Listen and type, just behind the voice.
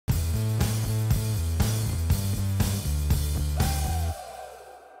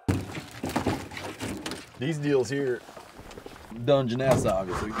These deals here, Dungeness,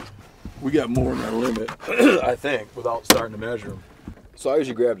 obviously, we got more than our limit, I think, without starting to measure them. So I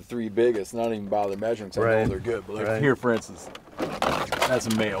usually grab the 3 biggest, not even bother measuring because I know they're good. But like here, for instance, that's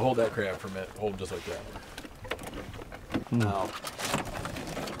a male. Hold that crab for a minute. Hold it just like that. Now,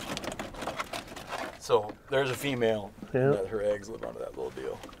 so there's a female. That her eggs live under that little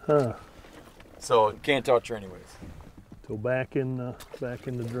deal. Huh. So can't touch her anyways. So back in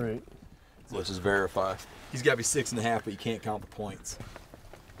the drink. So let's just verify. He's got to be 6.5, but you can't count the points.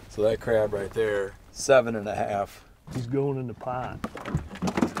 So that crab right there, 7.5. He's going in the pot.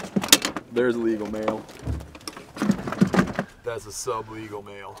 There's a legal male. That's a sub-legal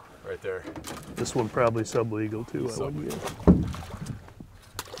male right there. This one probably sub-legal too, I would guess.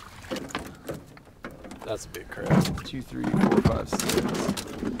 That's a big crab. 2, 3, 4, 5, 6.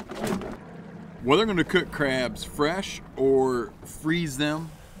 Whether I'm going to cook crabs fresh or freeze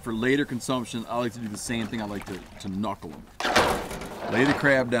them for later consumption, I like to do the same thing. I like to knuckle them. Lay the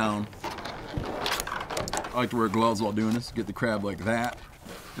crab down. I like to wear gloves while doing this. Get the crab like that.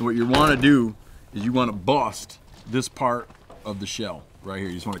 And what you want to do is you want to bust this part of the shell right here.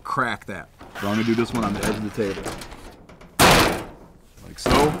 You just want to crack that. So I'm going to do this one on the edge of the table. Like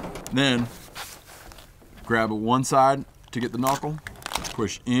so. Then grab it one side to get the knuckle.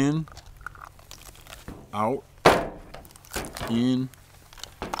 Push in, out, in,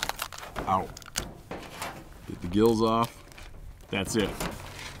 out. Get the gills off. That's it.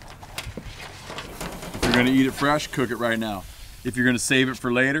 If you're gonna eat it fresh, cook it right now. If you're gonna save it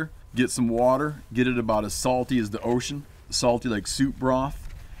for later, get some water, get it about as salty as the ocean, salty like soup broth.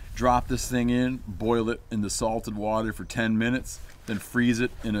 Drop this thing in, boil it in the salted water for 10 minutes, then freeze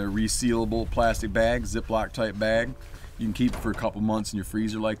it in a resealable plastic bag, Ziploc type bag. You can keep it for a couple months in your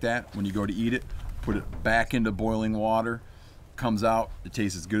freezer like that. When you go to eat it, put it back into boiling water, comes out, it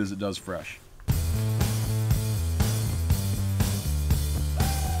tastes as good as it does fresh.